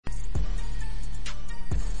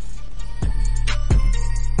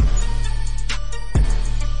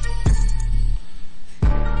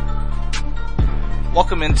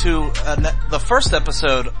welcome into the first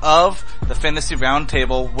episode of the Fantasy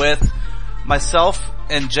Roundtable with myself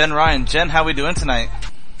and Jen Ryan. Jen, how are we doing tonight?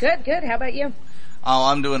 Good. How about you? Oh,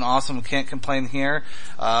 I'm doing awesome. Can't complain here.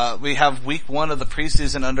 We have week 1 of the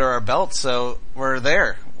preseason under our belt, so we're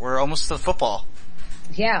there. We're almost to football.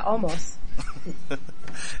 Yeah, almost.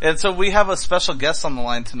 And so we have a special guest on the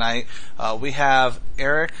line tonight. We have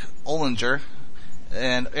Eric Ollinger.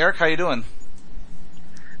 And Eric, how you doing?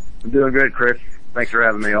 I'm doing good, Chris. Thanks for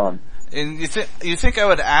having me on. And you think I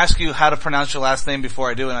would ask you how to pronounce your last name before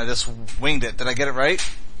I do, and I just winged it. Did I get it right?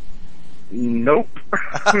 Nope.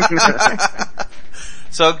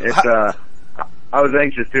 So I was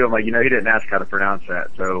anxious too. I'm like, he didn't ask how to pronounce that.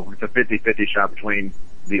 So it's a 50-50 shot between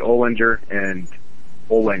the Ollinger and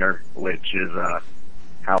Ollinger, which is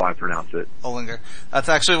how I pronounce it. Ollinger. That's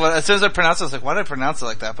actually what, as soon as I pronounced it, I was like, why did I pronounce it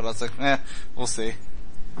like that? But I was like, we'll see.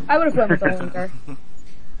 I would have went with Ollinger.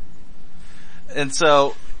 And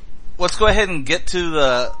so, let's go ahead and get to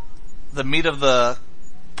the meat of the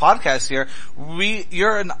podcast here.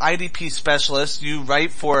 You're an IDP specialist. You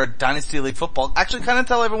write for Dynasty League Football. Actually, kind of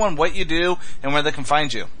tell everyone what you do and where they can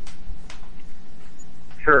find you.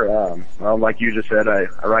 Sure. Well, like you just said, I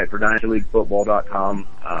write for DynastyLeagueFootball.com.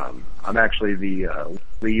 I'm actually the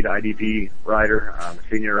lead IDP writer,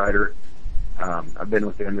 senior writer. I've been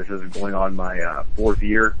with them. This is going on my 4th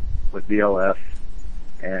year with DLF.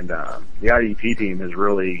 And the IDP team has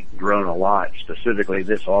really grown a lot, specifically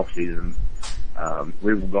this offseason.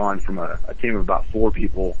 We've gone from a team of about 4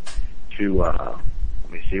 people to,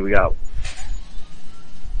 we got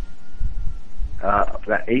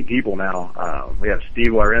about 8 people now. We have Steve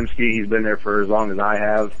Waremski. He's been there for as long as I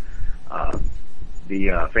have.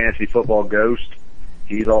 The Fantasy Football Ghost.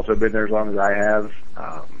 He's also been there as long as I have.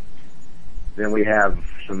 Then we have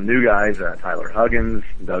some new guys, Tyler Huggins,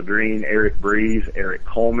 Doug Green, Eric Breeze, Eric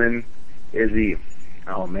Coleman, Izzy,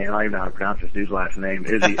 oh man, I don't even know how to pronounce this dude's last name,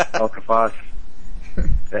 Izzy Elkafas.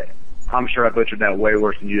 I'm sure I butchered that way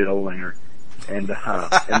worse than you did, Ollinger, and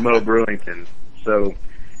Mo Brewington. So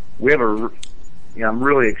we have I'm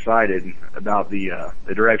really excited about the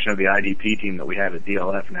direction of the IDP team that we have at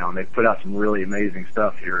DLF now, and they've put out some really amazing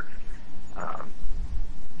stuff here.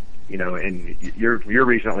 And you're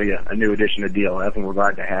recently a new addition to DLF, and we're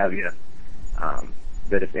glad to have you.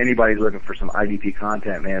 But if anybody's looking for some IDP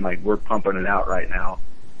content, man, like we're pumping it out right now,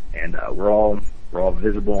 and we're all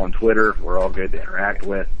visible on Twitter. We're all good to interact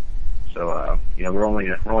with. So we're only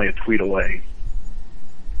a tweet away.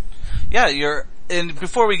 Yeah, and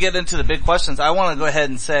before we get into the big questions, I want to go ahead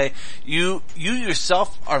and say you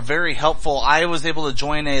yourself are very helpful. I was able to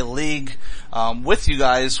join a league with you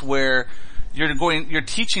guys where you're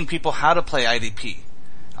teaching people how to play IDP.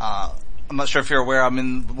 I'm not sure if you're aware, I'm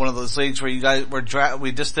in one of those leagues where you guys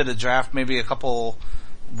we just did a draft maybe a couple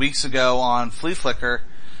weeks ago on Flea Flicker,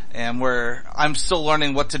 and where I'm still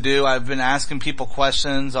learning what to do. I've been asking people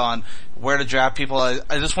questions on where to draft people. I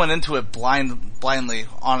just went into it blindly,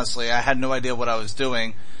 honestly. I had no idea what I was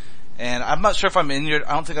doing. And I'm not sure if I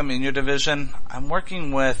don't think I'm in your division. I'm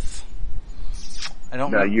working with, I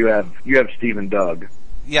don't know. No, you have Steve and Doug.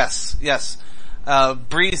 Yes.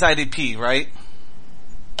 Breeze IDP, right?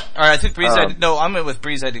 Or I think Breeze no, I'm in with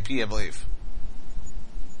Breeze IDP, I believe.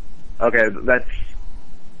 Okay, I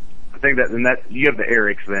think that you have the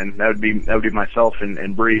Erics then. That would be myself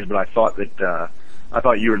and Breeze, but I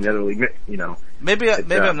thought you were in the other league, Maybe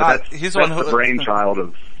I'm not. He's that's one the brainchild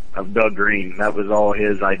of Doug Green. That was all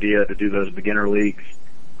his idea to do those beginner leagues,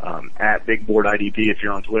 at Big Board IDP if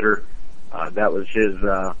you're on Twitter. That was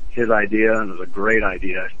his idea, and it was a great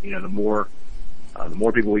idea. The more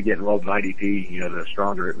people we get involved in IDP, the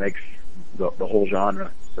stronger it makes the whole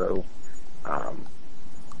genre. So,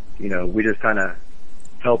 we just kind of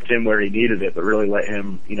helped him where he needed it, but really let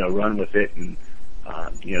him, run with it. And,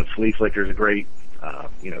 Flea Flicker is a great,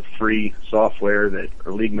 free software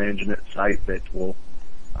or league management site that will,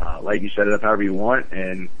 let you set it up however you want.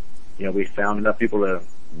 And, we found enough people to,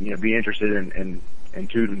 be interested in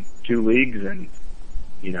two leagues, and,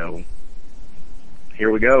 here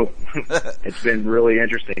we go. It's been really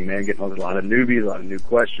interesting, man, getting a lot of newbies, a lot of new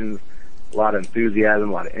questions, a lot of enthusiasm,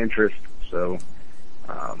 a lot of interest. So,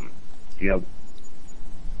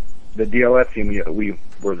 the DLF team, we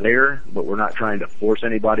were there, but we're not trying to force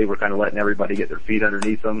anybody. We're kind of letting everybody get their feet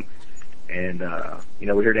underneath them. And,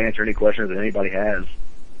 we're here to answer any questions that anybody has.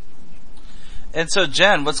 And so,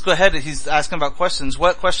 Jen, let's go ahead. He's asking about questions.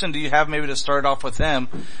 What question do you have maybe to start off with him,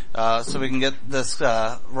 so we can get this,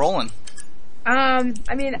 rolling? I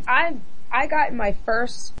got in my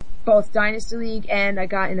first, both Dynasty League and I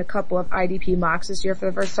got in a couple of IDP mocks this year for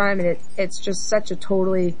the first time, and it's just such a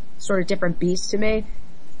totally sort of different beast to me.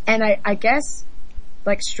 And I guess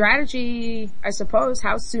like strategy, I suppose.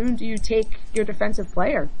 How soon do you take your defensive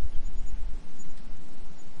player?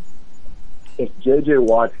 If JJ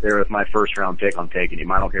Watt's there with my first round pick, I'm taking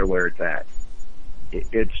him. I don't care where it's at.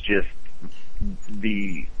 It's just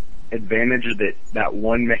the advantage that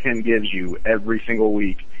one man gives you every single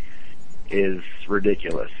week is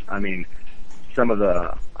ridiculous. I mean, some of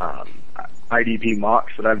the IDP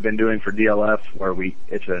mocks that I've been doing for DLF, where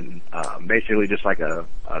it's basically just like a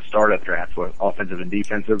startup draft with offensive and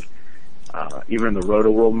defensive. Even the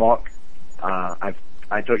Roto World mock,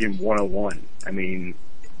 I took him 101. I mean,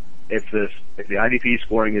 if the IDP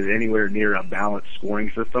scoring is anywhere near a balanced scoring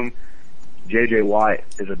system, JJ Watt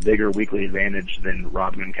is a bigger weekly advantage than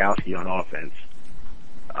Rob Gronkowski on offense.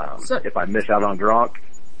 If I miss out on Gronk,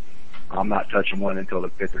 I'm not touching one until the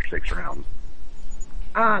 5th or 6th round.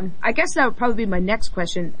 I guess that would probably be my next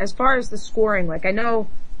question. As far as the scoring, like I know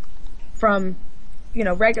from,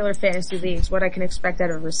 regular fantasy leagues, what I can expect out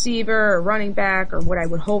of a receiver or running back or what I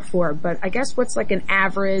would hope for, but I guess what's like an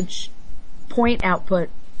average point output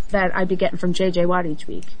that I'd be getting from JJ Watt each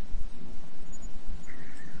week?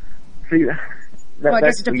 See, Well, I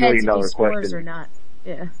guess it that's the depends if he $1,000,000 scores question. or not.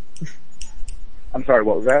 Yeah. I'm sorry,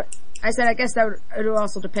 what was that? I said I guess it would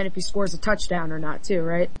also depend if he scores a touchdown or not too,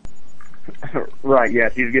 right? Right, yeah,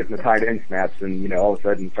 if he's getting the tight end snaps and, all of a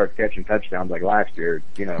sudden starts catching touchdowns like last year,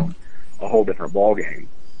 a whole different ball game.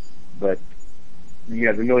 But, the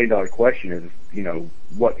 $1 million question is,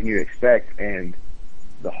 what can you expect? And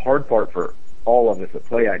the hard part for all of us that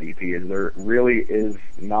play IDP is there really is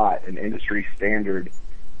not an industry standard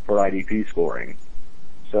for IDP scoring.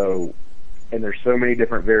 So, and there's so many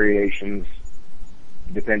different variations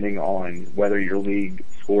depending on whether your league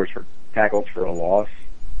scores for tackles for a loss,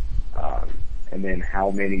 and then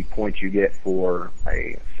how many points you get for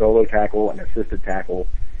a solo tackle, an assisted tackle,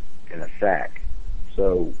 and a sack.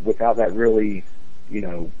 So without that really,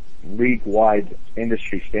 league-wide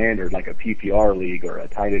industry standard like a PPR league or a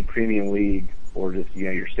tight end premium league or just,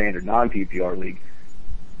 your standard non-PPR league,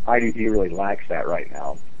 IDP really lacks that right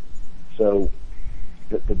now. So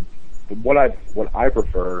what I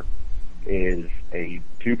prefer is a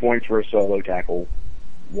 2 points for a solo tackle,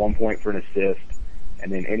 1 point for an assist,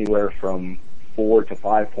 and then anywhere from 4 to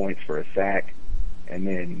 5 points for a sack, and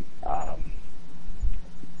then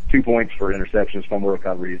 2 points for interceptions, fumble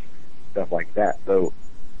recoveries, stuff like that. So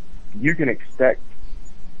you can expect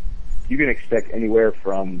anywhere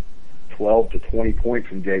from 12 to 20 points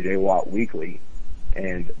from JJ Watt weekly,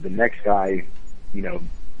 and the next guy,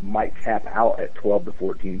 might tap out at 12 to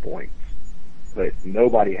 14 points. But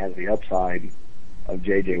nobody has the upside of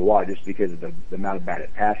JJ Watt just because of the amount of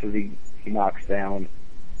batted passes he knocks down,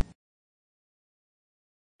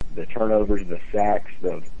 the turnovers, the sacks,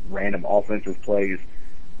 the random offensive plays.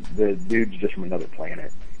 The dude's just from another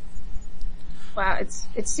planet. Wow,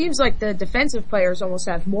 it seems like the defensive players almost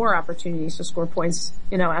have more opportunities to score points,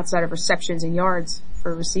 outside of receptions and yards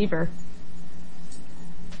for a receiver.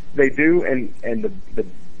 They do, and the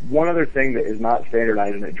one other thing that is not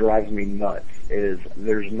standardized and that drives me nuts is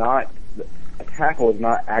a tackle is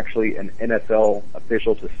not actually an NFL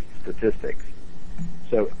official statistics.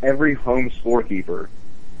 So every home scorekeeper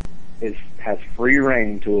has free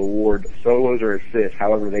reign to award solos or assists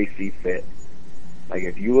however they see fit. Like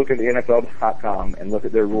if you look at the NFL.com and look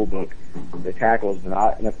at their rule book, the tackle is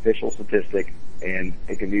not an official statistic, and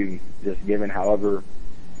it can be just given however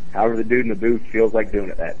the dude in the booth feels like doing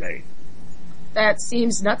it that day. That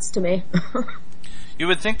seems nuts to me. You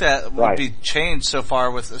would think that would be changed so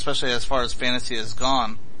far especially as far as fantasy has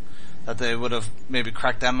gone, that they would have maybe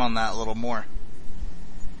cracked down on that a little more.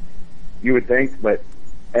 You would think, but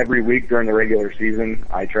every week during the regular season,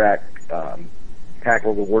 I track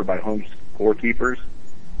tackles awarded by home scorekeepers,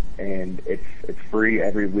 and it's free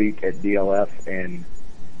every week at DLF, and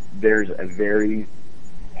there's a very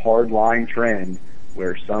hard line trend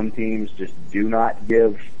where some teams just do not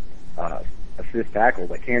give assist tackles.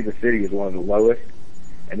 Like Kansas City is one of the lowest,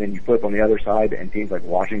 and then you flip on the other side, and teams like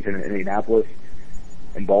Washington and Indianapolis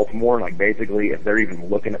and Baltimore, like basically if they're even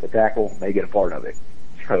looking at the tackle, they get a part of it.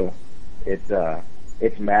 So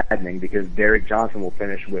it's maddening because Derek Johnson will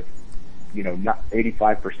finish with, not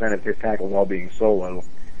 85% of his tackles all being solo,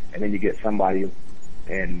 and then you get somebody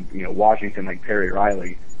in, Washington like Perry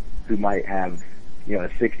Riley who might have, a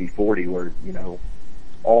 60-40 where,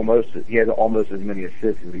 he has almost as many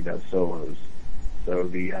assists as he does solos. So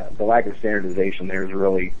the lack of standardization there is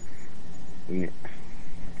really,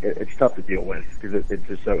 it's tough to deal with because it's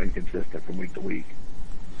just so inconsistent from week to week.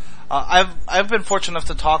 I've been fortunate enough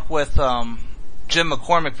to talk with Jim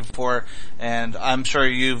McCormick before, and I'm sure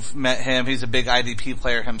you've met him. He's a big IDP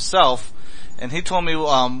player himself, and he told me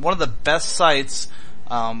one of the best sites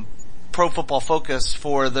Pro Football Focus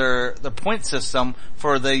for the point system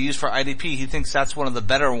they use for IDP. He thinks that's one of the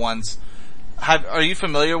better ones. Are you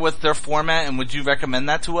familiar with their format, and would you recommend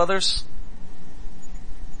that to others?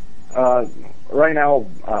 Right now,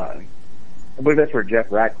 I believe that's where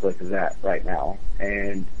Jeff Ratcliffe is at right now,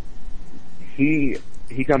 and he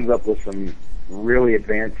comes up with some really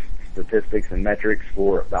advanced statistics and metrics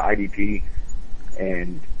for the IDP,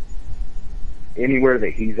 and anywhere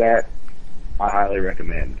that he's at, I highly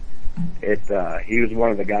recommend it. He was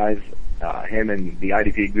one of the guys, him and the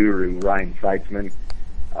IDP guru, Ryan Seitzman.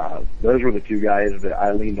 Those were the two guys that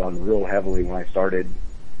I leaned on real heavily when I started,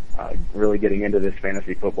 really getting into this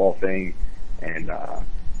fantasy football thing, and,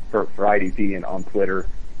 for IDP and on Twitter.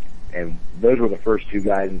 And those were the first two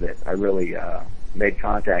guys that I really, made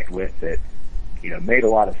contact with that, made a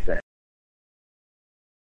lot of sense.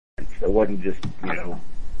 It wasn't just,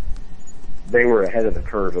 they were ahead of the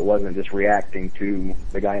curve. It wasn't just reacting to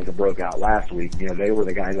the guys that broke out last week. They were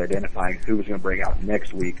the guys identifying who was going to break out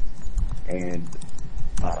next week, and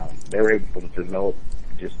they were able to develop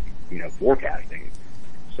just, forecasting.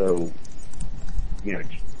 So,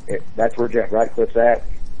 that's where Jeff Ratcliffe's at.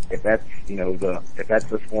 If that's, if that's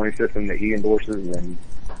the scoring system that he endorses,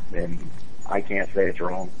 then I can't say it's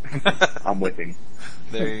wrong. I'm with him.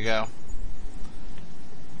 There you go.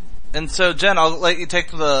 And so, Jen, I'll let you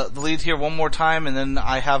take the lead here one more time, and then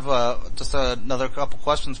I have just another couple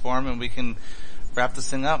questions for him, and we can wrap this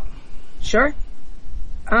thing up. Sure.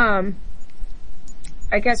 I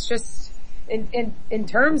guess just in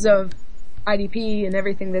terms of IDP and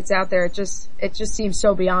everything that's out there, it just seems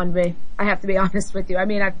so beyond me. I have to be honest with you. I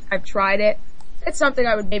mean, I've tried it. It's something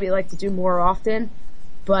I would maybe like to do more often,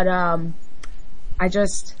 but I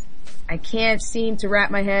can't seem to wrap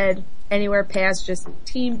my head anywhere past just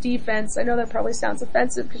team defense. I know that probably sounds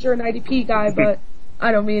offensive because you're an IDP guy, but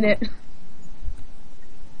I don't mean it.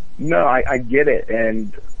 No, I get it.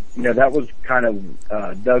 And, that was kind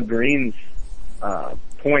of, Doug Green's,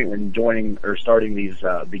 point when joining or starting these,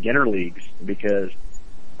 beginner leagues, because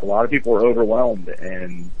a lot of people are overwhelmed,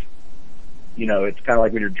 and, it's kind of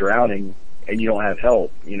like when you're drowning and you don't have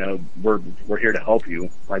help. We're here to help you.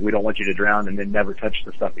 Like, we don't want you to drown and then never touch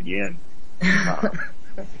the stuff again.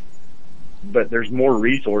 But there's more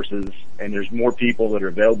resources and there's more people that are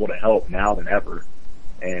available to help now than ever.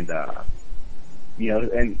 And,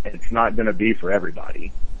 and it's not going to be for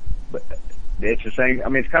everybody, but it's the same. I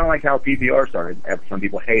mean, it's kind of like how PPR started. Some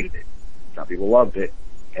people hated it. Some people loved it.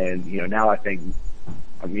 And, now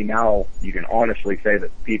now you can honestly say that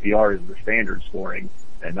PPR is the standard scoring,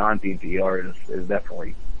 and non-PPR is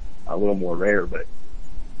definitely a little more rare. But,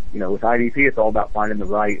 with IDP, it's all about finding the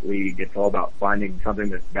right league. It's all about finding something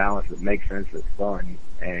that's balanced, that makes sense, that's fun.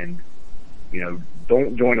 And,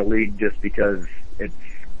 don't join a league just because it's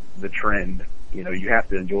the trend. You have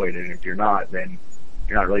to enjoy it. And if you're not, then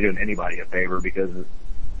you're not really doing anybody a favor, because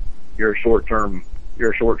you're a short-term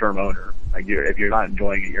owner. Like, if you're not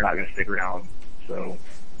enjoying it, you're not going to stick around. So,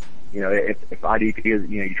 if IDP is,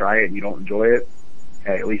 you try it and you don't enjoy it,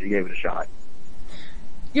 hey, at least you gave it a shot.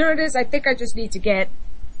 You know what it is? I think I just need to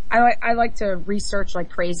I like to research like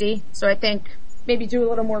crazy. So I think maybe do a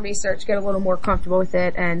little more research, get a little more comfortable with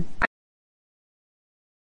it. And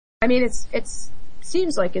I mean, it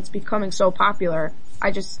seems like it's becoming so popular.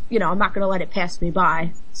 I just, I'm not going to let it pass me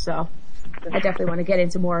by. So I definitely want to get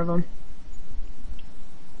into more of them.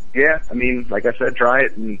 Yeah. I mean, like I said, try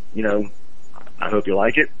it, and, I hope you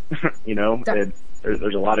like it.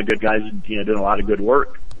 There's a lot of good guys, doing a lot of good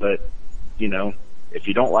work, but, if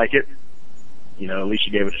you don't like it, at least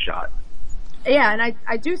you gave it a shot. Yeah, and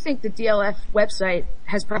I do think the DLF website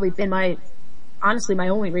has probably been honestly my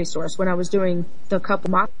only resource when I was doing the couple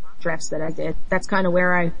mock drafts that I did. That's kind of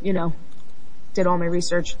where I, did all my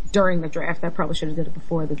research during the draft. I probably should have did it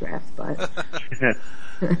before the draft, but.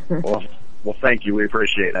 Well, thank you. We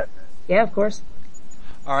appreciate it. Yeah, of course.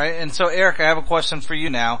 All right, and so Eric, I have a question for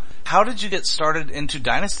you now. How did you get started into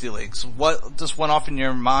Dynasty Leagues? What just went off in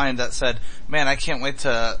your mind that said, man, I can't wait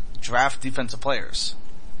to draft defensive players?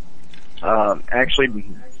 Actually,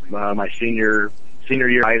 my senior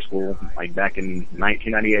year of high school, like back in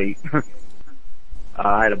 1998,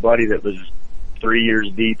 I had a buddy that was 3 years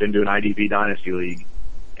deep into an IDP Dynasty League.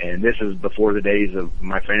 And this is before the days of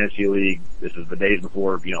my fantasy league. This is the days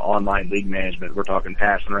before, online league management. We're talking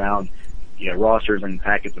passing around, rosters and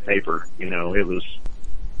packets of paper. It was,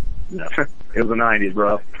 it was the 90s,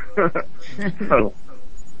 bro. So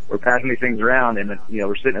we're passing these things around, and,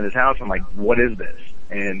 we're sitting in his house. I'm like, what is this?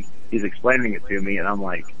 And he's explaining it to me, and I'm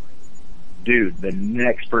like, dude, the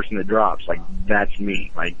next person that drops, like, that's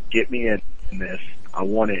me. Like, get me in this. I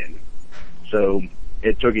want in. So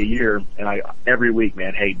it took a year, and every week,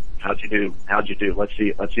 man, hey, how'd you do? Let's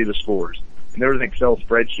see the scores. And there was an Excel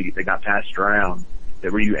spreadsheet that got passed around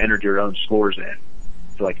that where you entered your own scores in.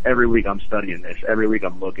 So like every week I'm studying this. Every week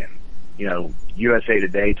I'm looking, USA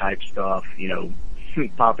Today type stuff,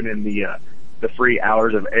 popping in the free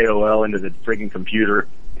hours of AOL into the freaking computer,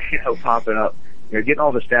 popping up, getting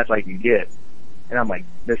all the stats I can get. And I'm like,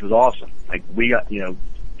 this is awesome. Like we got,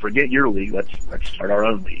 forget your league. Let's start our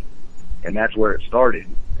own league. And that's where it started.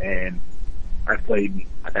 And I've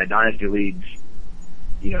had dynasty leagues,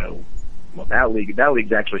 well, that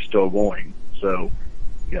league's actually still going. So,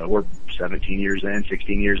 we're 17 years in,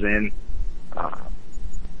 16 years in.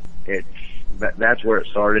 That's where it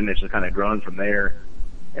started, and it's just kind of grown from there.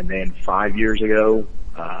 And then 5 years ago,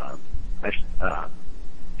 I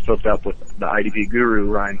hooked up with the IDP guru,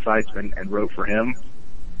 Ryan Seitzman, and wrote for him.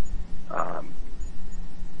 A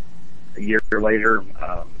year later,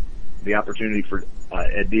 the opportunity for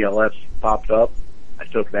at DLS popped up. I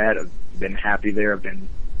took that. I've been happy there. I've been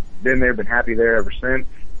happy there ever since.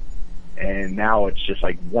 And now it's just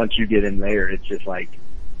like, once you get in there, it's just like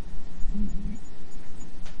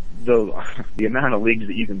the amount of leagues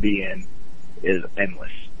that you can be in is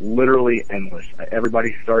endless, literally endless.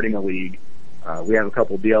 Everybody's starting a league. We have a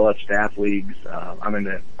couple DLF staff leagues. I'm in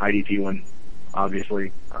the IDP one,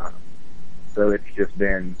 obviously. So it's just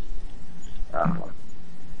been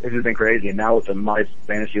crazy. And now with the My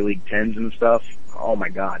Fantasy League 10s and stuff, oh my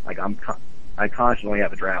God, like I constantly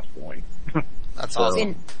have a draft going. That's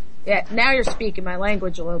awesome. Yeah, now you're speaking my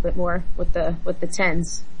language a little bit more with the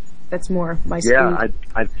 10s. That's more my speed. Yeah,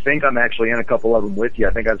 I think I'm actually in a couple of them with you.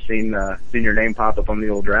 I think I've seen your name pop up on the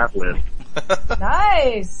old draft list.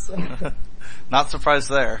 Nice. Not surprised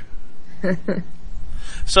there.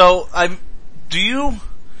 So, do you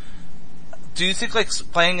think like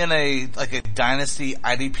playing in a dynasty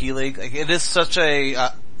IDP league, like it is such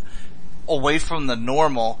a away from the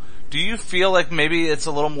normal? Do you feel like maybe it's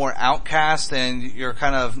a little more outcast and you're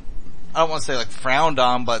kind of, I don't want to say like frowned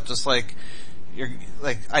on, but just like you're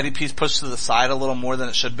like IDP's pushed to the side a little more than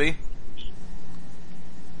it should be?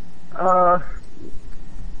 Not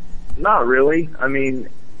really. I mean,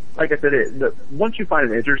 like I said, once you find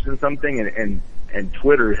an interest in something, and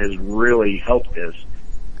Twitter has really helped this.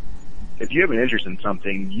 If you have an interest in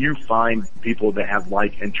something, you find people that have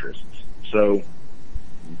like interests. So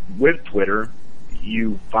with Twitter,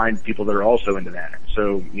 you find people that are also into that.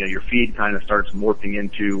 So, your feed kind of starts morphing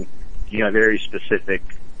into, a very specific,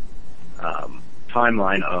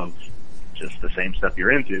 timeline of just the same stuff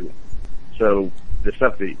you're into. So the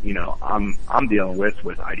stuff that, I'm dealing with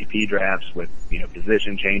IDP drafts, with,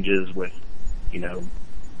 position changes, with,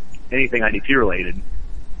 anything IDP related,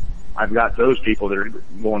 I've got those people that are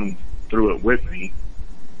going through it with me.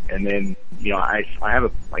 And then, I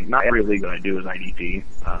have not every league that I do is IDP.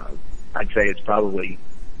 I'd say it's probably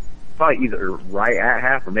either right at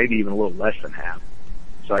half or maybe even a little less than half.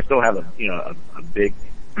 So I still have a big,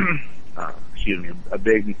 a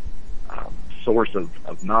big source of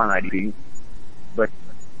non-IDP. But,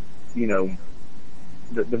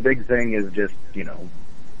 the big thing is just,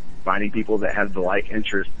 finding people that have the like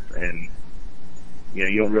interests, and,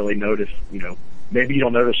 you don't really notice, maybe you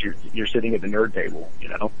don't notice you're sitting at the nerd table,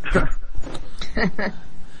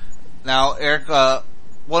 Now, Eric,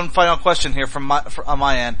 one final question here on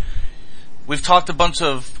my end. We've talked a bunch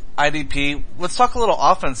of IDP. Let's talk a little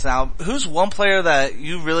offense now. Who's one player that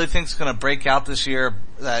you really think is going to break out this year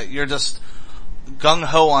that you're just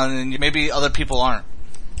gung-ho on and maybe other people aren't?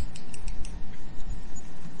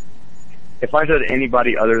 If I said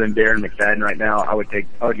anybody other than Darren McFadden right now, I would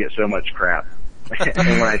get so much crap. And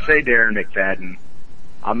when I say Darren McFadden,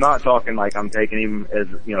 I'm not talking like I'm taking him as,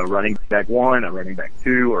 running back 1, a running back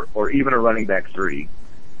 2, or even a running back 3.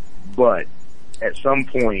 But at some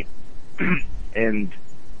point, and,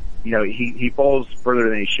 he falls further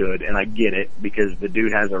than he should, and I get it, because the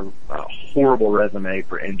dude has a horrible resume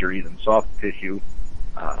for injuries and soft tissue,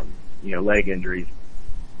 leg injuries.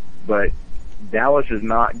 But Dallas is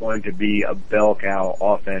not going to be a bell cow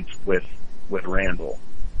offense with Randall.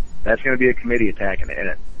 That's going to be a committee attack, and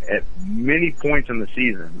at many points in the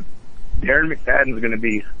season, Darren McFadden is going to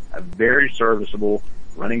be a very serviceable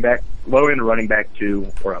running back, low end running back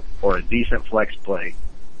 2, or a decent flex play,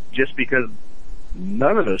 just because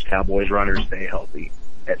none of those Cowboys runners stay healthy.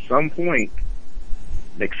 At some point,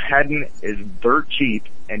 McFadden is dirt cheap,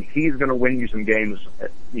 and he's going to win you some games,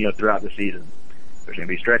 throughout the season. There's going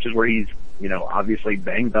to be stretches where he's, obviously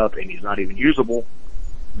banged up and he's not even usable,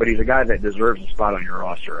 but he's a guy that deserves a spot on your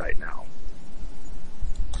roster right now.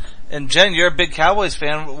 And Jen, you're a big Cowboys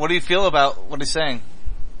fan. What do you feel about what he's saying?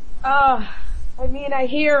 Well, I mean, I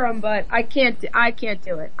hear him, but I can't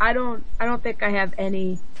do it. I don't think I have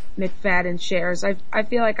any McFadden shares. I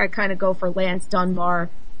feel like I kind of go for Lance Dunbar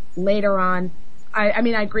later on. I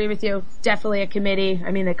mean, I agree with you. Definitely a committee.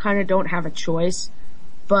 I mean, they kind of don't have a choice,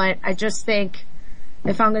 but I just think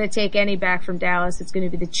if I'm going to take any back from Dallas, it's going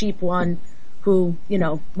to be the cheap one who, you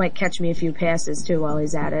know, might catch me a few passes too while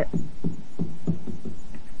he's at it.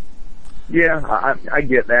 Yeah, I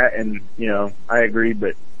get that, and, you know, I agree,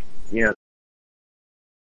 but, you know,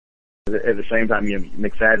 at the same time, you know,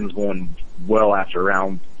 McFadden's going well after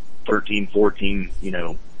around 13, 14, you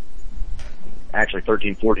know, actually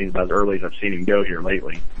 13, 14 is about as early as I've seen him go here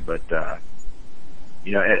lately. But,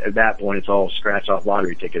 you know, at that point, it's all scratch off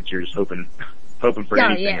lottery tickets. You're just hoping for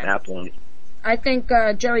anything at that point. I think,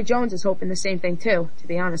 Jerry Jones is hoping the same thing too, to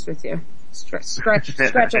be honest with you. Scratch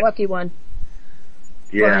a lucky one.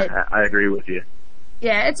 Yeah, but, I agree with you.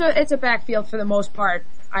 Yeah, it's a backfield for the most part.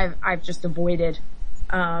 I've just avoided.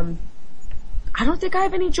 I don't think I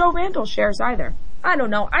have any Joe Randall shares either. I don't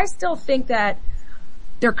know. I still think that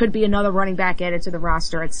there could be another running back added to the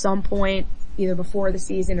roster at some point, either before the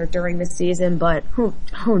season or during the season, but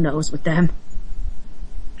who knows with them.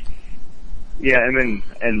 Yeah,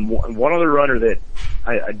 and one other runner that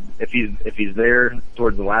if he's there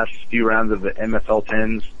towards the last few rounds of the MFL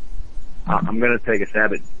 10s, I'm going to take a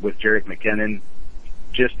stab with Jerick McKinnon,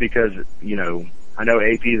 just because, you know, I know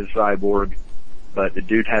AP is a cyborg, but the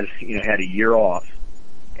dude had a year off,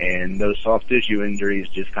 and those soft tissue injuries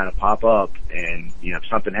just kind of pop up, and, you know, if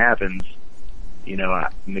something happens, you know,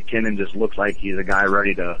 McKinnon just looks like he's a guy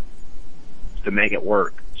ready to make it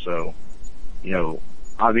work. So, you know,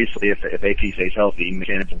 obviously if AP stays healthy,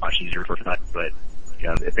 McKinnon's much easier for tonight, but, you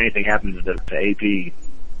know, if anything happens to AP,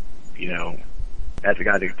 you know, that's a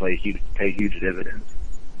guy that can pay huge dividends.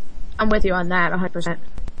 I'm with you on that, 100%.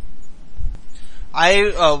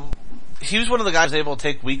 He was one of the guys able to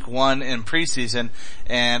take week 1 in preseason,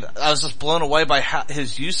 and I was just blown away by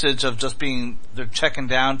his usage of just they're checking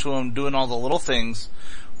down to him, doing all the little things,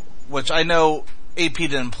 which I know AP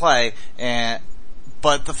didn't play,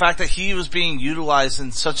 but the fact that he was being utilized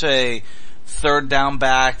in such a third down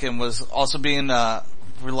back and was also being,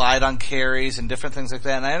 relied on carries and different things like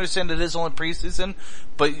that. And I understand it is only preseason,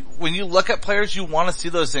 but when you look at players, you want to see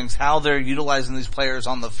those things, how they're utilizing these players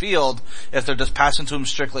on the field, if they're just passing to them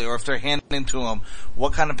strictly or if they're handing to them,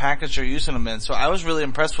 what kind of package they're using them in. So I was really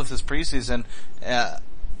impressed with his preseason, and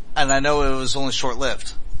I know it was only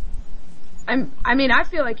short-lived. I mean, I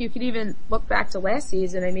feel like you could even look back to last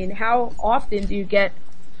season. I mean, how often do you get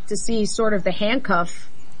to see sort of the handcuff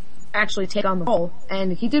actually take on the role?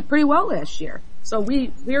 And he did pretty well last year. So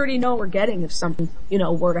we already know what we're getting if something, you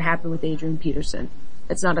know, were to happen with Adrian Peterson.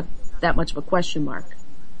 It's not that much of a question mark.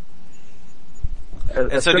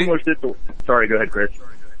 Sorry, go ahead, Chris.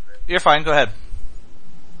 You're fine, go ahead.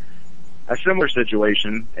 A similar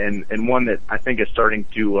situation, and one that I think is starting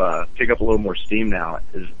to pick up a little more steam now,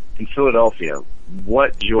 is in Philadelphia.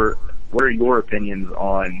 What are your opinions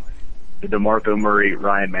on the DeMarco Murray,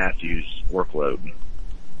 Ryan Matthews workload?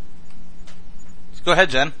 Go ahead,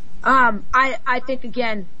 Jen. I think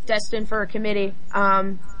again, destined for a committee.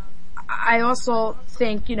 I also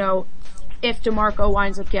think, you know, if DeMarco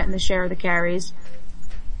winds up getting a share of the carries,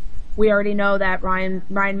 we already know that Ryan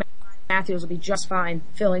Matthews will be just fine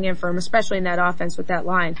filling in for him, especially in that offense with that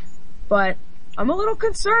line. But I'm a little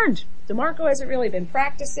concerned. DeMarco hasn't really been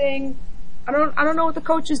practicing. I don't know what the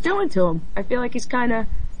coach is doing to him. I feel like he's kind of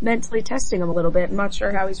mentally testing him a little bit. I'm not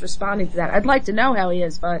sure how he's responding to that. I'd like to know how he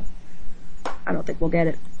is, but I don't think we'll get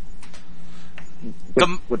it.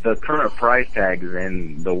 With the current price tags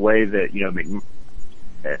and the way that, you know,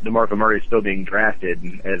 DeMarco Murray is still being drafted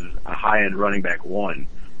as a high-end running back 1,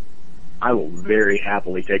 I will very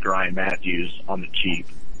happily take Ryan Matthews on the cheap,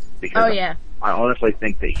 because I honestly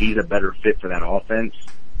think that he's a better fit for that offense.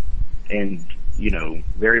 And, you know,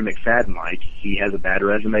 very McFadden-like. He has a bad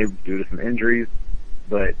resume due to some injuries,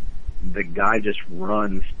 but the guy just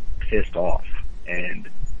runs pissed off. And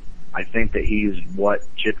I think that he's what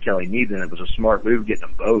Chip Kelly needs, and it was a smart move getting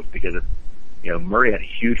them both, because, you know, Murray had a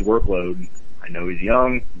huge workload. I know he's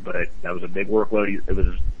young, but that was a big workload. It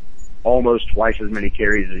was almost twice as many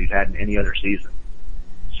carries as he's had in any other season.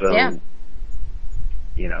 So,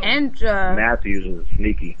 you know, and Matthews is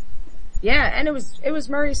sneaky. Yeah, and it was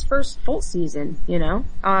Murray's first full season, you know.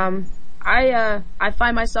 I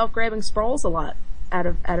find myself grabbing Sproles a lot out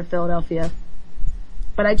of Philadelphia,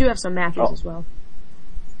 but I do have some Matthews as well.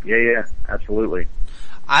 Yeah, absolutely.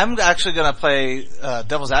 I'm actually going to play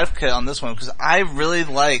devil's advocate on this one, because I really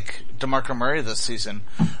like DeMarco Murray this season.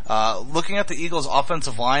 Looking at the Eagles'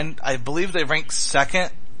 offensive line, I believe they rank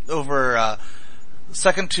second over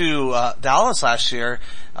second to Dallas last year,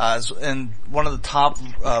 and one of the top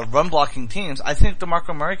run blocking teams. I think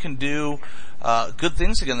DeMarco Murray can do good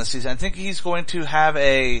things again this season. I think he's going to have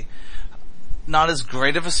a not as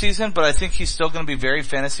great of a season, but I think he's still going to be very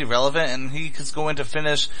fantasy relevant, and he is going to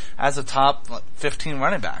finish as a top 15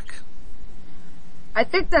 running back. I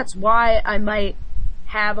think that's why I might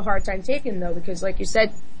have a hard time taking him, though, because like you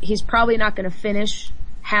said, he's probably not going to finish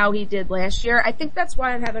how he did last year. I think that's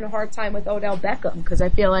why I'm having a hard time with Odell Beckham, because I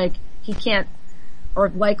feel like he can't, or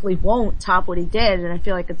likely won't, top what he did, and I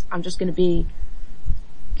feel like I'm just going to be,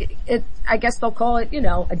 I guess they'll call it,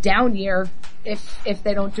 a down year if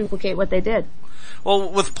they don't duplicate what they did.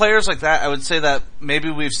 Well, with players like that, I would say that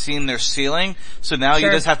maybe we've seen their ceiling, so now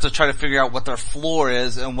you just have to try to figure out what their floor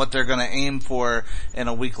is and what they're going to aim for in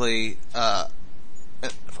a weekly,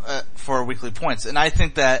 for weekly points. And I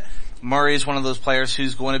think that Murray is one of those players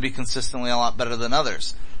who's going to be consistently a lot better than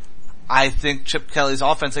others. I think Chip Kelly's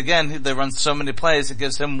offense, again, they run so many plays, it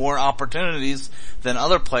gives him more opportunities than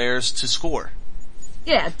other players to score.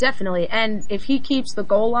 Yeah, definitely. And if he keeps the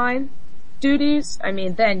goal line duties,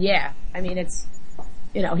 then yeah. It's,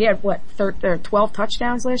 he had 12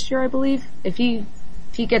 touchdowns last year, I believe. If he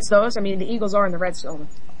gets those, the Eagles are in the red zone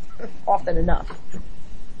often enough.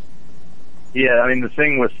 Yeah, the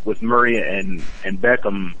thing with Murray and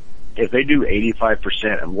Beckham, if they do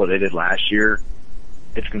 85% of what they did last year,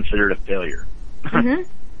 it's considered a failure. Mm-hmm.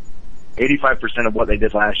 85% of what they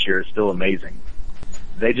did last year is still amazing.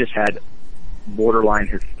 They just had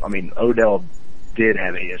borderline, Odell did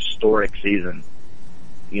have a historic season.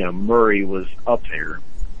 Murray was up there.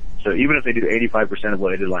 So even if they do 85% of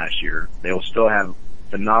what they did last year, they will still have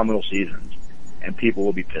phenomenal seasons, and people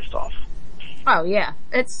will be pissed off. Oh, yeah.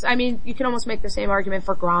 You can almost make the same argument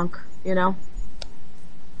for Gronk,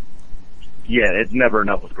 Yeah, it's never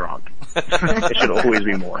enough with Gronk. It should always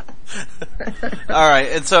be more. All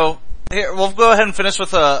right, and so here we'll go ahead and finish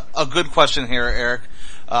with a good question here, Eric.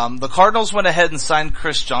 The Cardinals went ahead and signed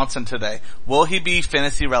Chris Johnson today. Will he be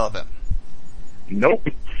fantasy relevant? Nope.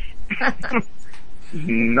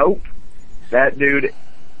 Nope. That dude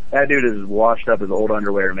is washed up as old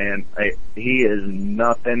underwear, man. He is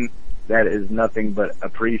nothing. That is nothing but a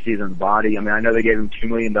preseason body. I know they gave him $2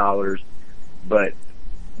 million, but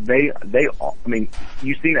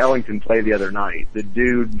you've seen Ellington play the other night. The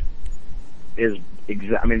dude is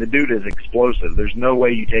the dude is explosive. There's no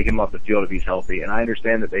way you take him off the field if he's healthy. And I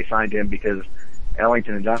understand that they signed him because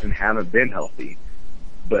Ellington and Johnson haven't been healthy.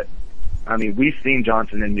 But, we've seen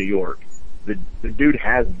Johnson in New York. The dude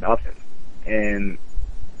has nothing. And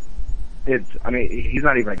he's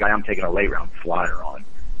not even a guy I'm taking a late round flyer on.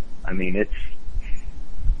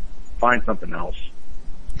 Find something else.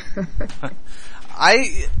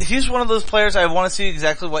 He's one of those players I want to see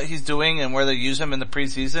exactly what he's doing and where they use him in the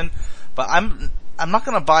preseason, but I'm not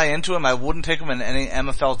going to buy into him. I wouldn't take him in any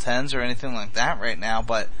MFL 10s or anything like that right now,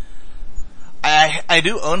 but I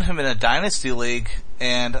do own him in a dynasty league,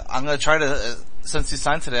 and I'm going to try to, since he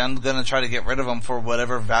signed today, I'm going to try to get rid of him for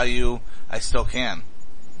whatever value I still can.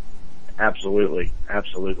 Absolutely.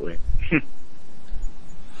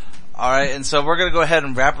 All right, and so we're going to go ahead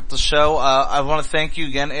and wrap up the show. I want to thank you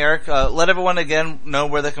again, Eric. Let everyone again know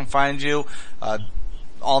where they can find you,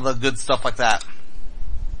 all the good stuff like that.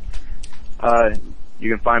 You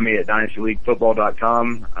can find me at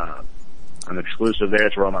dynastyleaguefootball.com. I'm exclusive there.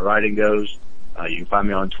 That's where all my writing goes. You can find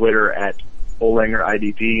me on Twitter at Olinger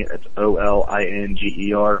IDP. That's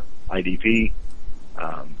OLINGER IDP.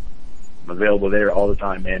 I'm available there all the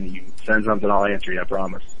time, man. You send something, I'll answer you, I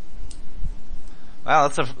promise. Wow,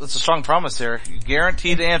 that's a strong promise here.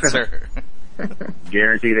 Guaranteed answer.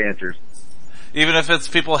 Guaranteed answers. Even if it's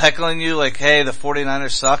people heckling you like, hey, the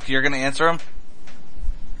 49ers suck, you're going to answer them?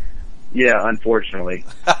 Yeah, unfortunately.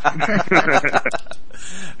 All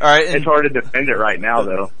right. It's hard to defend it right now,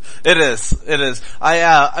 though. It is.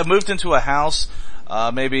 I moved into a house,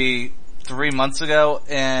 maybe 3 months ago,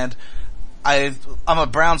 and I'm a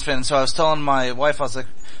Browns fan, so I was telling my wife, I was like,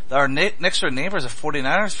 our next door neighbor is a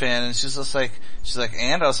 49ers fan, and she's like,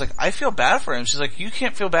 and? I was like, I feel bad for him. She's like, you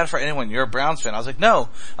can't feel bad for anyone. You're a Browns fan. I was like, no.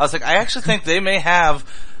 I was like, I actually think they may have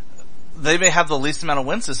the least amount of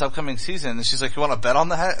wins this upcoming season. And she's like, you want to bet on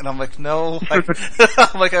that? And I'm like, no.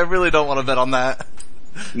 I'm like, I really don't want to bet on that.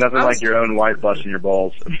 Nothing like your own wife busting your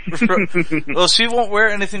balls. Well, she won't wear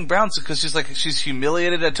anything Browns because she's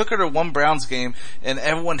humiliated. I took her to one Browns game and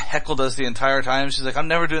everyone heckled us the entire time. She's like, I'm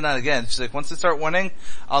never doing that again. She's like, once they start winning,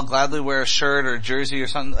 I'll gladly wear a shirt or a jersey or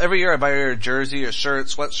something. Every year I buy her a jersey, a shirt,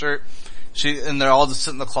 sweatshirt. And they're all just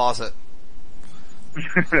sitting in the closet.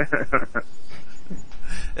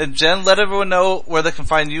 And Jen, let everyone know where they can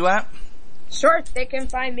find you at. Sure, they can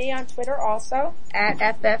find me on Twitter also at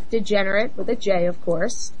FFDegenerate with a J, of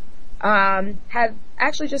course. Have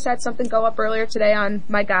actually just had something go up earlier today on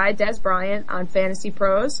my guy, Des Bryant, on Fantasy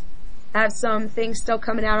Pros. Have some things still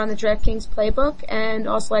coming out on the DraftKings playbook and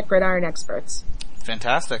also at Gridiron Experts.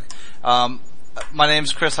 Fantastic. My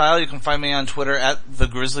name's Chris Heil. You can find me on Twitter at The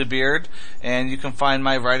Grizzly Beard, and you can find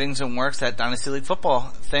my writings and works at Dynasty League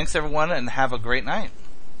Football. Thanks everyone, and have a great night.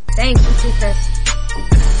 Thanks, you too, Chris.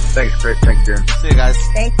 Thanks, Chris. Thanks, Darren. See you guys.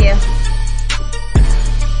 Thank you.